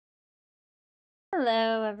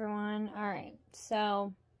Hello everyone. Alright,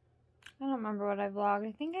 so I don't remember what I vlogged.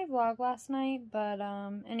 I think I vlogged last night, but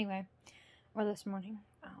anyway. Or this morning.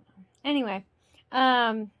 I don't know. Anyway,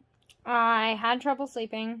 I had trouble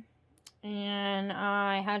sleeping. And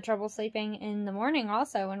I had trouble sleeping in the morning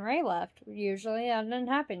also when Ray left. Usually that didn't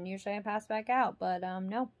happen. Usually I pass back out, but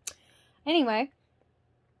no. Anyway,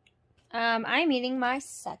 I'm eating my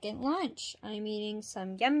second lunch. I'm eating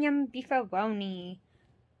some Yum Yum Beefaroni.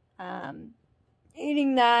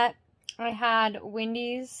 Eating that. I had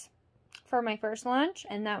Wendy's for my first lunch,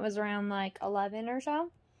 and that was around like 11 or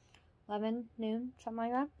so. 11, noon, something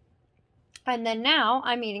like that. And then now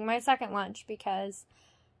I'm eating my second lunch because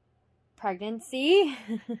pregnancy.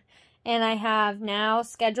 And I have now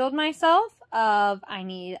scheduled myself of I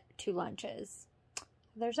need 2 lunches.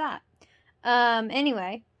 There's that.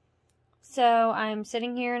 Anyway, so I'm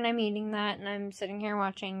sitting here and I'm eating that, and I'm sitting here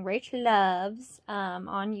watching Rach Loves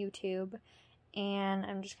on YouTube, and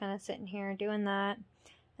I'm just kind of sitting here doing that.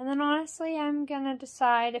 And then honestly, I'm gonna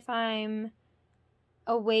decide if I'm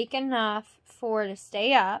awake enough to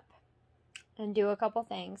stay up and do a couple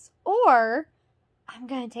things, or I'm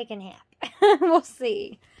gonna take a nap. We'll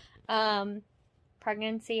see.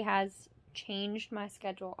 Pregnancy has changed my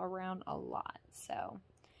schedule around a lot, so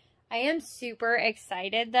I am super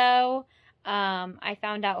excited though. I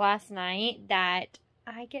found out last night that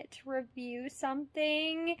I get to review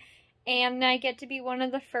something, and I get to be one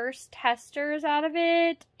of the first testers out of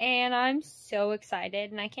it, and I'm so excited,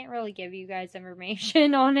 and I can't really give you guys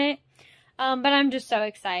information on it, but I'm just so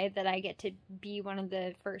excited that I get to be one of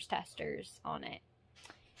the first testers on it.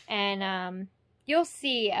 And you'll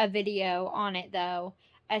see a video on it though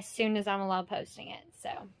as soon as I'm allowed posting it. So,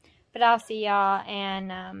 but I'll see y'all,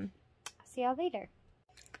 and I'll see y'all later.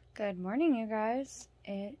 Good morning, you guys.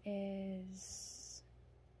 It is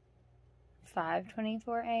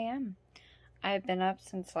 5:24 a.m. I've been up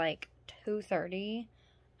since like 2:30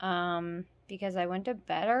 because I went to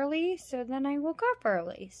bed early, so then I woke up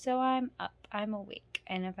early. So I'm up. I'm awake.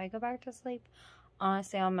 And if I go back to sleep,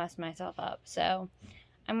 honestly, I'll mess myself up. So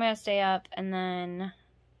I'm going to stay up, and then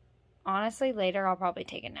honestly later I'll probably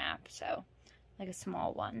take a nap. So like a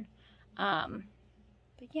small one.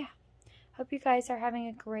 But yeah. Hope you guys are having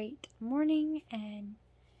a great morning, and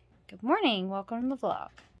good morning. Welcome to the vlog.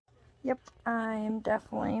 Yep, I am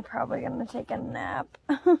definitely probably going to take a nap.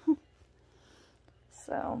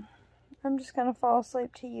 So, I'm just going to fall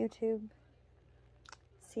asleep to YouTube.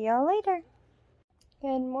 See y'all later.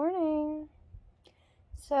 Good morning.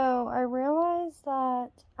 So, I realized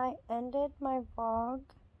that I ended my vlog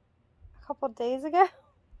a couple days ago.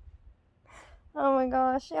 Oh my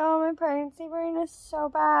gosh, y'all, my pregnancy brain is so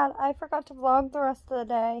bad. I forgot to vlog the rest of the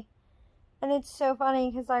day. And it's so funny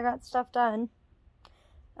because I got stuff done.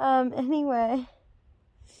 Anyway.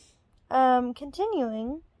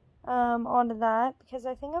 Continuing onto that, because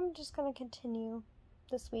I think I'm just going to continue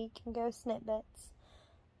this week and go snippets.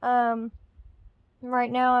 Right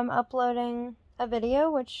now I'm uploading a video,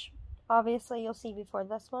 which obviously you'll see before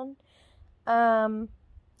this one.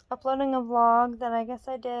 Uploading a vlog that I guess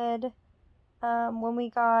I did when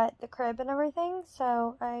we got the crib and everything,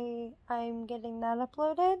 so I'm getting that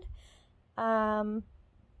uploaded.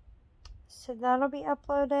 So that'll be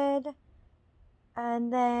uploaded,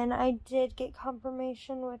 and then I did get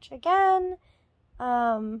confirmation, which again,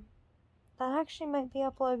 that actually might be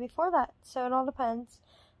uploaded before that, so it all depends.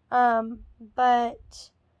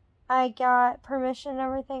 But I got permission and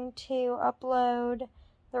everything to upload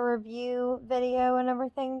the review video and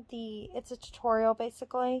everything. It's a tutorial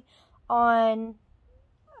basically on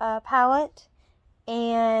a palette,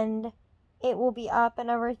 and it will be up and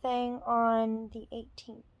everything on the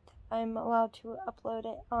 18th. I'm allowed to upload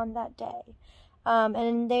it on that day.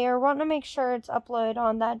 And they are wanting to make sure it's uploaded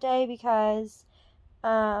on that day because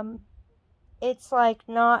it's like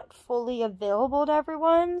not fully available to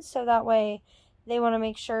everyone, so that way they want to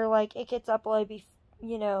make sure like it gets uploaded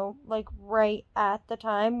you know, like right at the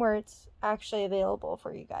time where it's actually available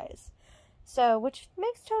for you guys. So, which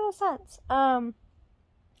makes total sense.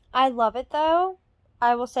 I love it though.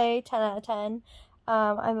 I will say 10 out of 10.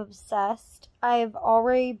 I'm obsessed. I've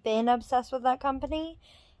already been obsessed with that company.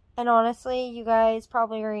 And honestly, you guys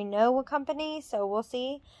probably already know what company, so we'll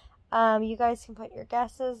see. You guys can put your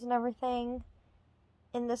guesses and everything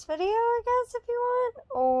in this video, I guess, if you want.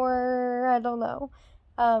 Or, I don't know.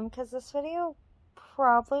 Because this video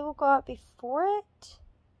probably will go out before it.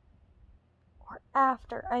 Or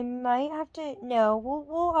after. I might have to, no,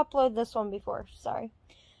 we'll upload this one before. Sorry.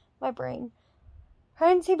 My brain.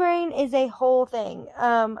 Pregnancy brain is a whole thing.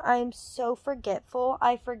 I'm so forgetful.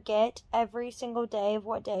 I forget every single day of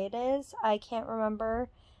what day it is. I can't remember.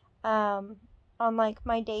 on, like,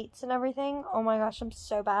 my dates and everything. Oh my gosh, I'm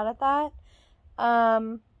so bad at that.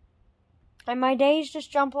 And my days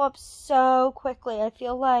just jump up so quickly. I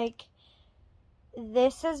feel like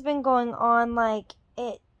this has been going on, like,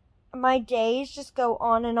 my days just go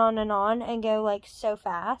on and on and on and go, like, so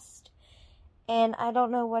fast. And I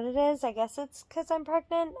don't know what it is. I guess it's because I'm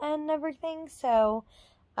pregnant and everything. So,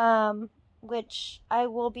 which I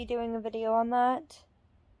will be doing a video on that.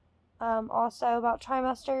 Also about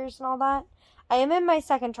trimesters and all that. I am in my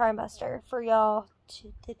second trimester, for y'all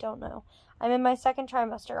that don't know. I'm in my second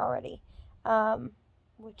trimester already.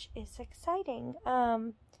 Which is exciting.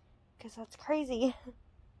 Because that's crazy.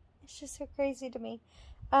 It's just so crazy to me.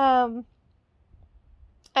 And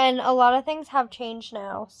a lot of things have changed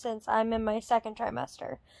now since I'm in my second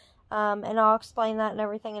trimester. And I'll explain that and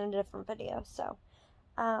everything in a different video. So,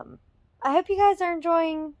 I hope you guys are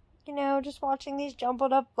enjoying, you know, just watching these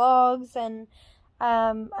jumbled up vlogs. And,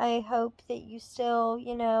 I hope that you still,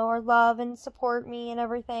 you know, are love and support me and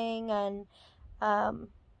everything. And, I'm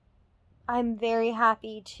very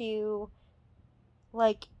happy to,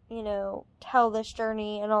 like, you know, tell this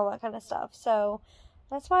journey and all that kind of stuff. So,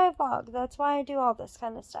 that's why I vlog. That's why I do all this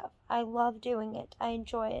kind of stuff. I love doing it. I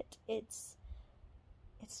enjoy it. It's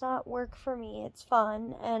not work for me. It's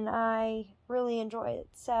fun, and I really enjoy it.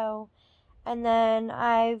 So, and then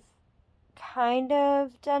I've kind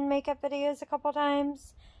of done makeup videos a couple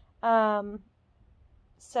times. So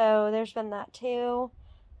there's been that too.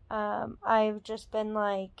 I've just been,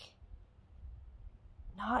 like,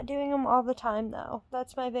 not doing them all the time, though.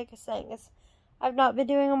 That's my biggest thing, is I've not been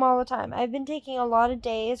doing them all the time. I've been taking a lot of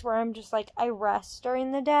days where I'm just, like, I rest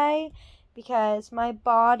during the day because my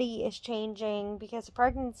body is changing because of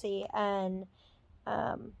pregnancy, and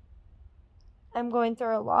I'm going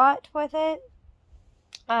through a lot with it.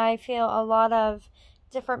 I feel a lot of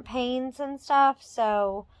different pains and stuff,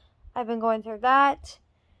 so I've been going through that.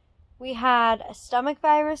 We had a stomach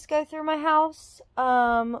virus go through my house,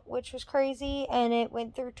 which was crazy, and it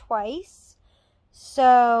went through twice.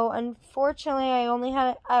 So, unfortunately, I only had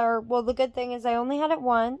it, well, the good thing is I only had it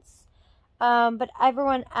once, but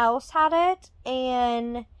everyone else had it,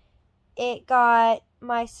 and it got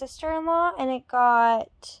my sister-in-law, and it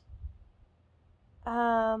got,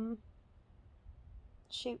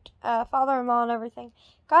 father-in-law and everything,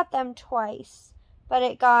 got them twice, but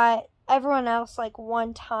it got everyone else, like,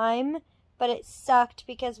 one time, but it sucked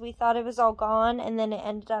because we thought it was all gone, and then it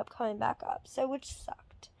ended up coming back up, so, which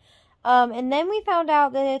sucked. And then we found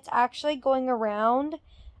out that it's actually going around,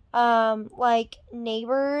 like,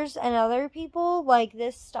 neighbors and other people. Like,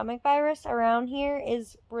 this stomach virus around here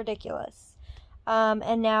is ridiculous.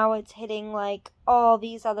 And now it's hitting, like, all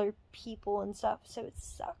these other people and stuff, so it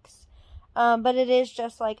sucks. But it is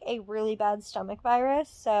just, like, a really bad stomach virus,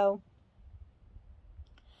 so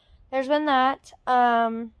there's been that.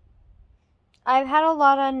 I've had a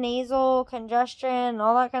lot of nasal congestion and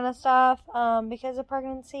all that kind of stuff, because of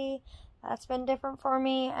pregnancy. That's been different for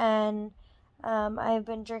me, and, I've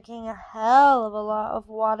been drinking a hell of a lot of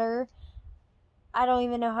water. I don't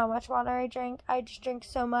even know how much water I drink. I just drink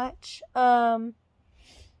so much. And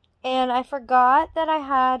I forgot that I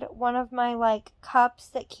had one of my, like, cups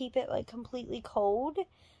that keep it, like, completely cold.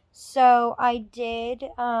 So I did,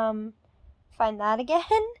 find that again.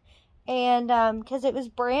 And, because it was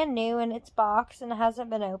brand new in its box and it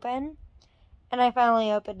hasn't been open. And I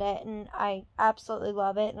finally opened it, and I absolutely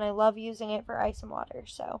love it. And I love using it for ice and water.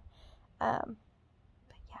 So, but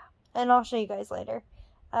yeah. And I'll show you guys later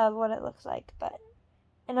of what it looks like.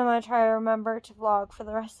 And I'm going to try to remember to vlog for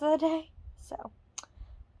the rest of the day. So,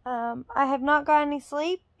 I have not got any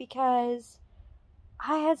sleep because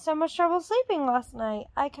I had so much trouble sleeping last night.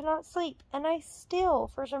 I could not sleep. And I still,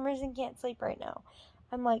 for some reason, can't sleep right now.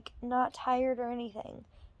 I'm, like, not tired or anything,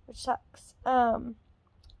 which sucks.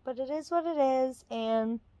 But it is what it is,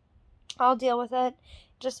 and I'll deal with it.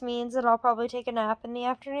 Just means that I'll probably take a nap in the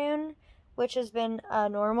afternoon, which has been a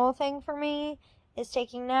normal thing for me, is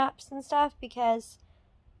taking naps and stuff, because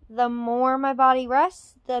the more my body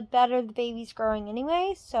rests, the better the baby's growing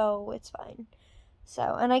anyway, so it's fine.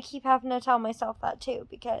 So, and I keep having to tell myself that too,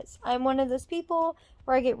 because I'm one of those people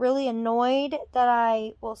where I get really annoyed that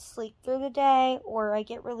I will sleep through the day, or I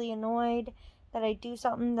get really annoyed that I do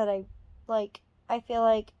something that I feel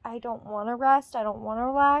like I don't want to rest, I don't want to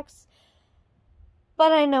relax,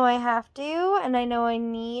 but I know I have to, and I know I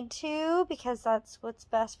need to, because that's what's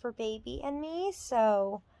best for baby and me.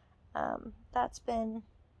 So, that's been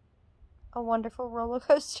a wonderful roller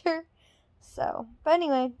coaster. So, but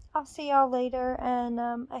anyway, I'll see y'all later, and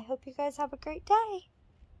I hope you guys have a great day.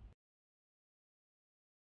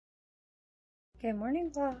 Good morning,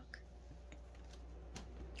 vlog.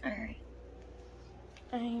 Alright.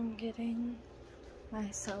 I am getting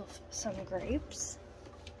myself some grapes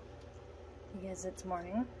because it's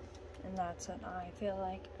morning and that's what I feel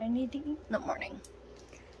like I need to eat in the morning,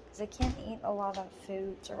 because I can't eat a lot of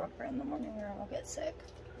foods or whatever in the morning or I'll get sick.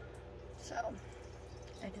 So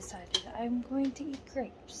I decided I'm going to eat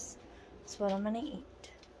grapes. That's what I'm gonna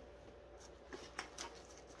eat.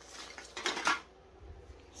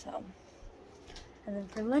 So, and then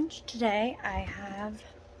for lunch today I have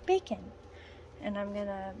bacon, and I'm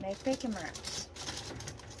gonna make bacon wraps.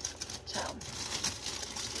 So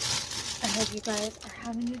I hope you guys are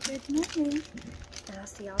having a good morning, and I'll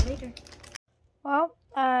see y'all later. Well,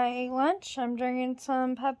 I ate lunch. I'm drinking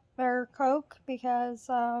some pepper Coke because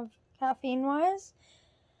of caffeine-wise.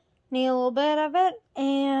 Need a little bit of it,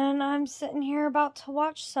 and I'm sitting here about to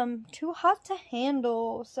watch some Too Hot to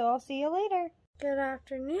Handle, so I'll see you later. Good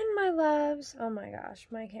afternoon, my loves. Oh my gosh,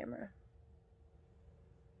 my camera.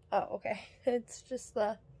 Oh, okay. It's just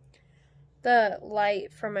the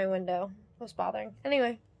light from my window was bothering.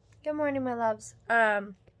 Anyway, good morning, my loves.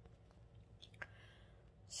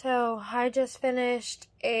 So I just finished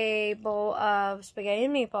a bowl of spaghetti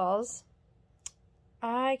and meatballs.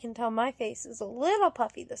 I can tell my face is a little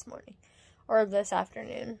puffy this morning, or this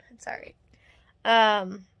afternoon. It's alright.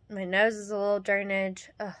 My nose is a little drainage.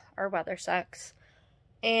 Ugh, our weather sucks.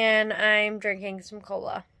 And I'm drinking some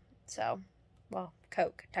cola. So, well,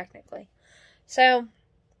 Coke, technically. So,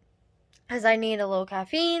 as I need a little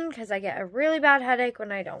caffeine, because I get a really bad headache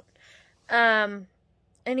when I don't.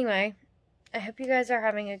 Anyway, I hope you guys are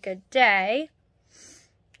having a good day.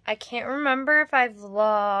 I can't remember if I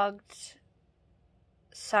vlogged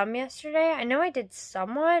some yesterday. I know I did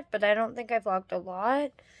somewhat, but I don't think I vlogged a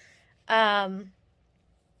lot.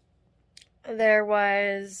 There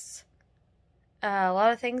was a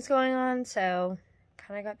lot of things going on, so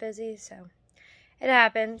kind of got busy, so it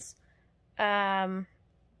happens. I'm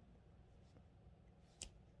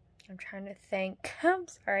trying to think. I'm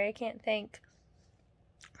sorry, I can't think.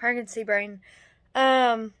 Pregnancy brain.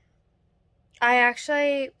 I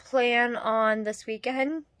actually plan on this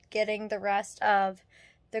weekend getting the rest of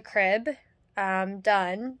the crib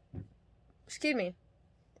done. Excuse me.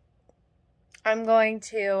 I'm going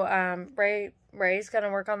to, Ray's going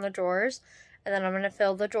to work on the drawers, and then I'm going to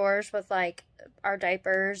fill the drawers with, like, our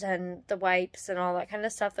diapers and the wipes and all that kind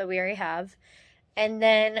of stuff that we already have. And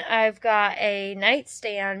then I've got a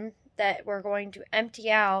nightstand that we're going to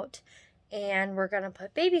empty out, and we're going to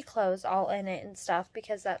put baby clothes all in it and stuff,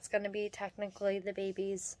 because that's going to be technically the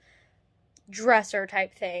baby's dresser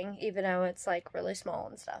type thing, even though it's, like, really small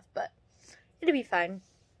and stuff, but it'll be fine.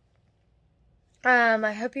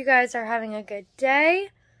 I hope you guys are having a good day.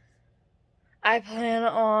 I plan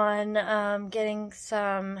on getting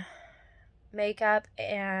some makeup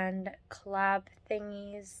and collab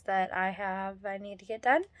thingies that I need to get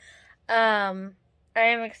done. I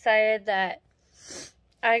am excited that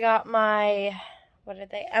I got my,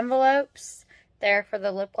 envelopes there for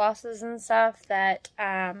the lip glosses and stuff that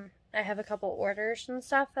I have a couple orders and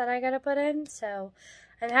stuff that I gotta put in, so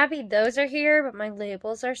I'm happy those are here, but my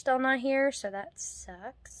labels are still not here, so that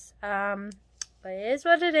sucks. But it is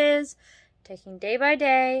what it is. Taking day by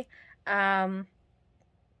day. I'm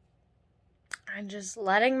just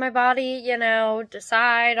letting my body,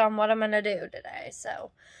 decide on what I'm going to do today.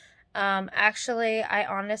 So, actually, I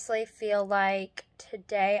honestly feel like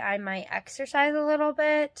today I might exercise a little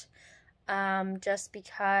bit. Just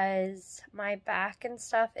because my back and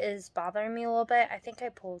stuff is bothering me a little bit. I think I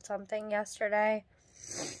pulled something yesterday.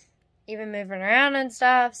 Even moving around and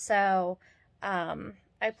stuff. So,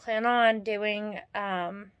 I plan on doing,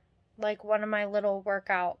 like one of my little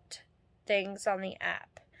workout things on the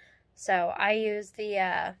app. So I use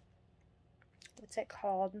the, what's it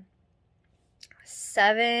called?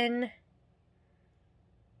 7, I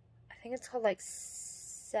think it's called like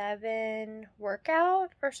 7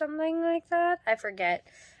 workout or something like that. I forget.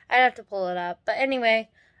 I'd have to pull it up. But anyway,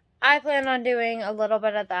 I plan on doing a little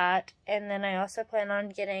bit of that. And then I also plan on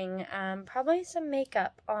getting, probably some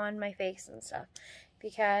makeup on my face and stuff.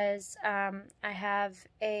 Because I have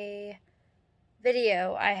a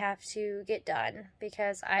video I have to get done,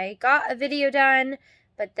 because I got a video done,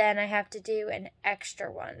 but then I have to do an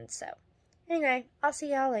extra one. So anyway, I'll see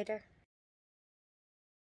y'all later.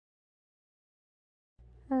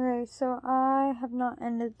 Okay, so I have not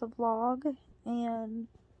ended the vlog, and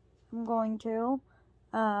I'm going to,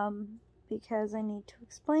 because I need to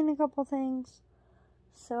explain a couple things.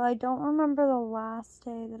 So I don't remember the last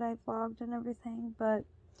day that I vlogged and everything, but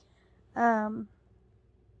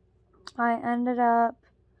I ended up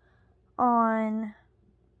on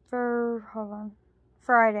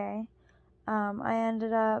Friday. I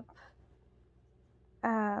ended up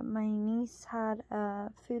my niece had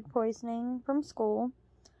food poisoning from school.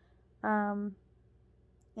 And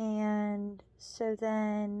so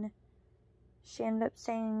then she ended up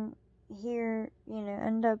staying here,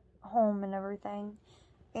 ended up home and everything.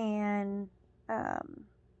 And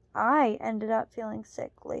I ended up feeling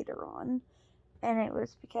sick later on. And it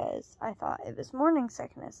was because I thought it was morning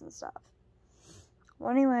sickness and stuff. Well,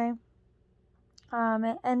 anyway,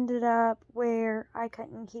 it ended up where I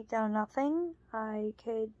couldn't keep down nothing. I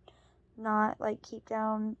could not, keep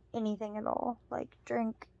down anything at all.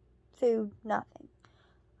 Drink, food, nothing.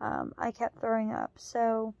 I kept throwing up.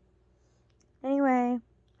 So, anyway,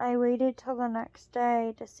 I waited till the next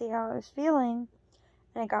day to see how I was feeling,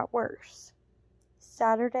 and it got worse.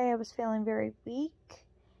 Saturday, I was feeling very weak,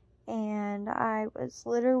 and I was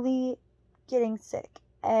literally getting sick.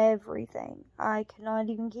 Everything. I could not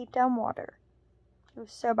even keep down water. It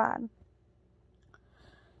was so bad.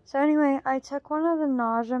 So anyway, I took one of the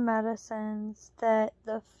nausea medicines that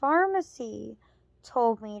the pharmacy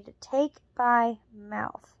told me to take by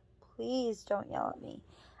mouth. Please don't yell at me.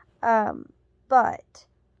 But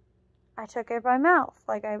I took it by mouth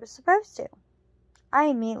like I was supposed to. I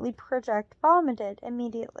immediately vomited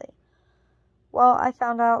immediately. Well, I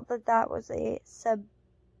found out that was a suppository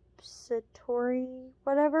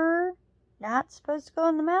whatever, not supposed to go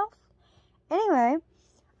in the mouth. Anyway,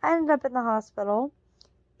 I ended up in the hospital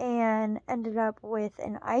and ended up with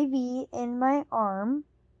an IV in my arm,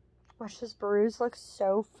 which this bruise looks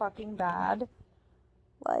so fucking bad.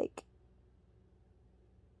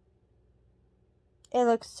 It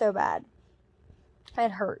looks so bad.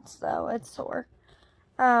 It hurts though. It's sore.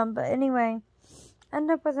 But anyway,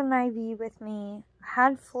 ended up with an IV with me.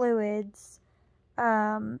 Had fluids.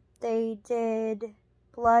 They did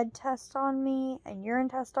blood test on me and urine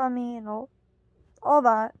test on me and all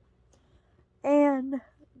that. And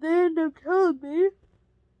they ended up telling me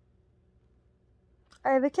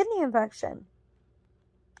I have a kidney infection.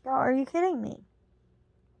 Y'all, are you kidding me?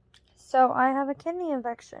 So I have a kidney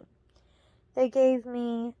infection. They gave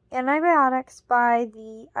me antibiotics by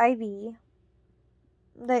the IV.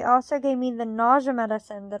 They also gave me the nausea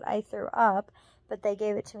medicine that I threw up, but they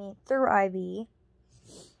gave it to me through IV.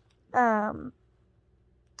 And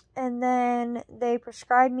then they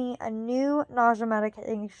prescribed me a new nausea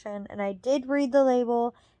medication, and I did read the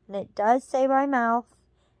label, and it does say by mouth,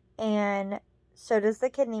 and so does the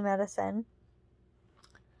kidney medicine.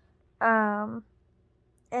 And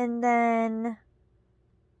then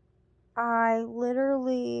I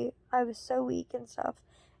was so weak and stuff.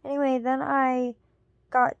 Anyway, then I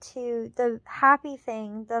got to, the happy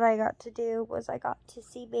thing that I got to do was I got to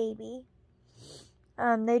see baby.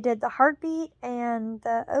 They did the heartbeat, and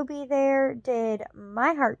the OB there did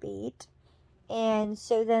my heartbeat. And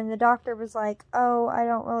so then the doctor was like, oh, I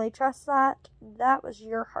don't really trust that. That was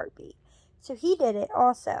your heartbeat. So he did it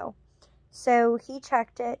also. So he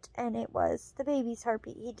checked it, and it was the baby's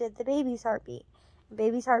heartbeat. He did the baby's heartbeat.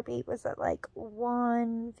 Baby's heartbeat was at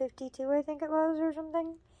 152, I think it was, or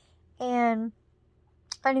something. And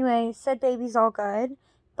anyway, said baby's all good.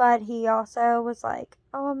 But he also was like,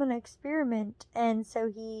 oh, I'm going to experiment. And so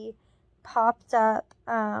he popped up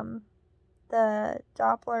the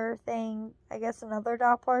Doppler thing, I guess another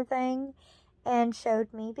Doppler thing, and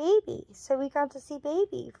showed me baby. So we got to see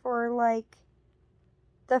baby for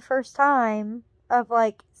the first time of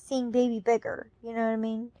seeing baby bigger. You know what I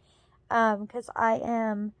mean? Because I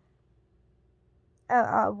am,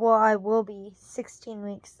 I will be 16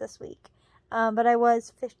 weeks this week. But I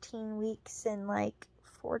was 15 weeks in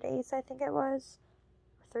 4 days, I think it was.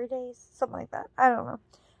 3 days, something like that. I don't know.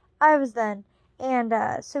 I was then. And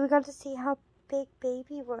so we got to see how big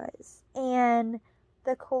baby was. And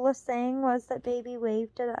the coolest thing was that baby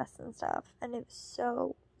waved at us and stuff. And it was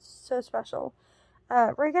so, so special.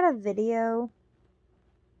 Ray got a video.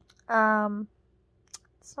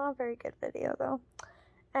 It's not a very good video though.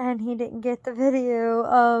 And he didn't get the video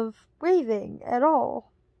of waving at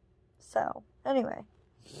all. So, anyway.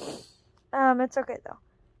 It's okay though.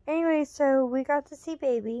 Anyway, so we got to see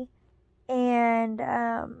baby, and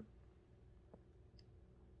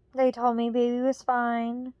they told me baby was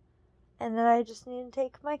fine, and that I just need to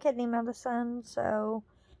take my kidney medicine, so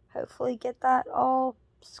hopefully get that all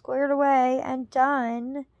squared away and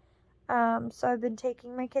done. So I've been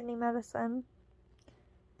taking my kidney medicine,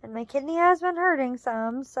 and my kidney has been hurting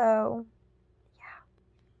some, so yeah,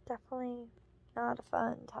 definitely not a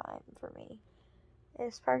fun time for me.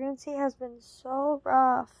 This pregnancy has been so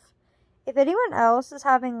rough. If anyone else is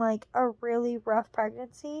having a really rough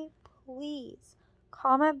pregnancy, please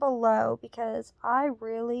comment below, because I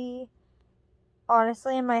really,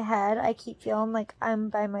 honestly, in my head, I keep feeling like I'm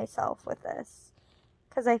by myself with this.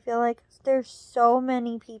 because I feel like there's so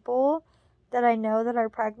many people that I know that are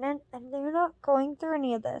pregnant, and they're not going through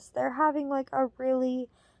any of this. They're having, like, a really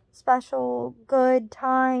special, good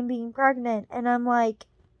time being pregnant, and I'm like,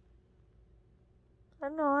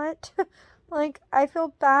 I'm not. Like, I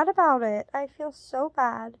feel bad about it. I feel so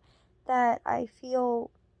bad that I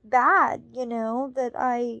feel bad, you know, that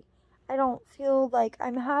I don't feel like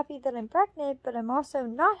I'm happy that I'm pregnant, but I'm also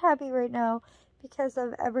not happy right now because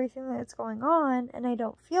of everything that's going on, and I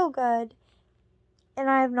don't feel good, and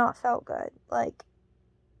I have not felt good, like,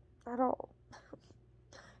 at all.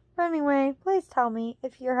 But anyway, please tell me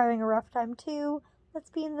if you're having a rough time too. Let's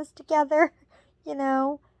be in this together, you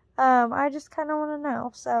know. I just kind of want to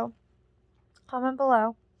know, so comment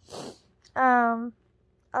below.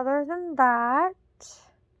 Other than that,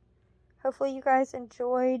 hopefully you guys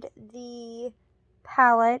enjoyed the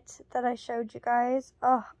palette that I showed you guys.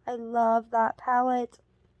 Oh, I love that palette.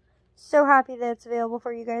 So happy that it's available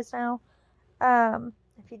for you guys now.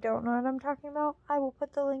 If you don't know what I'm talking about, I will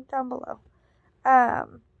put the link down below.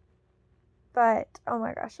 But, oh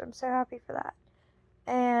my gosh, I'm so happy for that.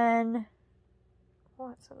 And,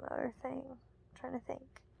 what's another thing? I'm trying to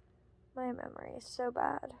think. My memory is so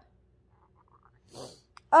bad.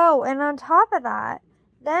 Oh, and on top of that,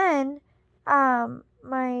 then,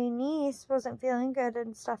 my niece wasn't feeling good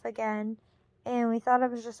and stuff again, and we thought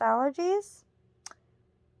it was just allergies,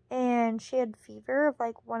 and she had fever of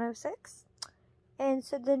like 106, and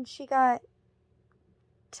so then she got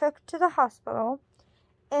took to the hospital,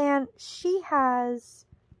 and she has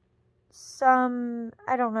some,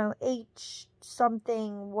 I don't know, H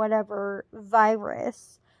something, whatever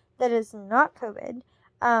virus that is not COVID,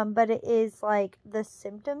 but it is like the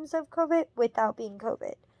symptoms of COVID without being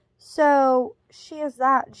COVID. So she has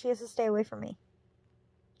that, and she has to stay away from me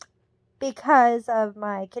because of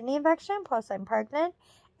my kidney infection, plus I'm pregnant,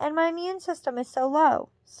 and my immune system is so low.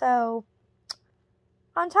 So,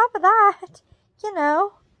 on top of that, you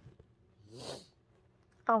know,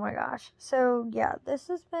 oh my gosh. So, yeah, this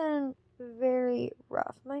has been very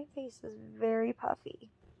rough. My face is very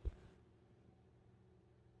puffy.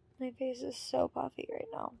 My face is so puffy right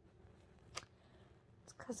now.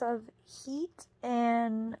 It's because of heat,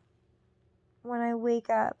 and when I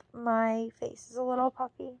wake up, my face is a little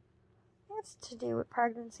puffy. It's to do with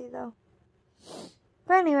pregnancy, though.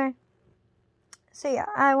 But anyway, so yeah,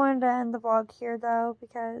 I wanted to end the vlog here, though,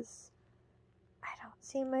 because I don't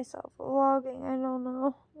see myself vlogging. I don't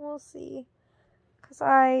know. We'll see. Because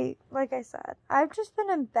like I said, I've just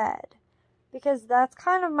been in bed. Because that's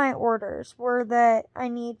kind of my orders, were that I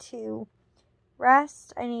need to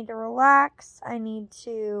rest, I need to relax, I need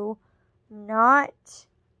to not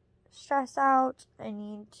stress out, I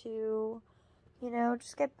need to, you know,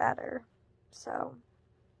 just get better. So,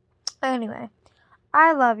 anyway,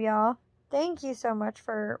 I love y'all. Thank you so much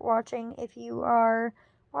for watching. If you are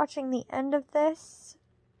watching the end of this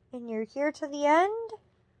and you're here to the end,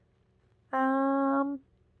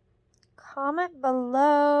 comment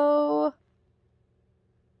below.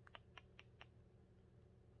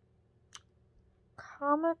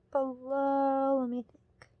 Comment below. Let me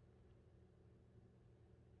think.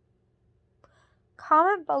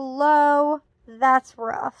 Comment below. That's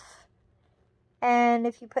rough. And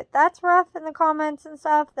if you put that's rough in the comments and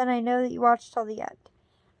stuff, then I know that you watched till the end.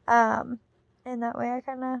 And that way I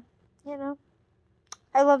kind of, you know,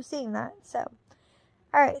 I love seeing that. So,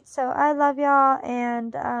 alright. So, I love y'all.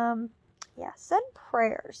 And, yeah, send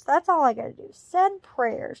prayers. That's all I gotta do. Send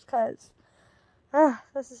prayers. Because,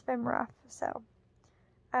 this has been rough. So,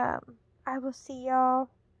 I will see y'all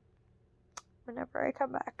whenever I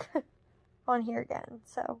come back on here again.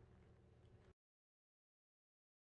 So,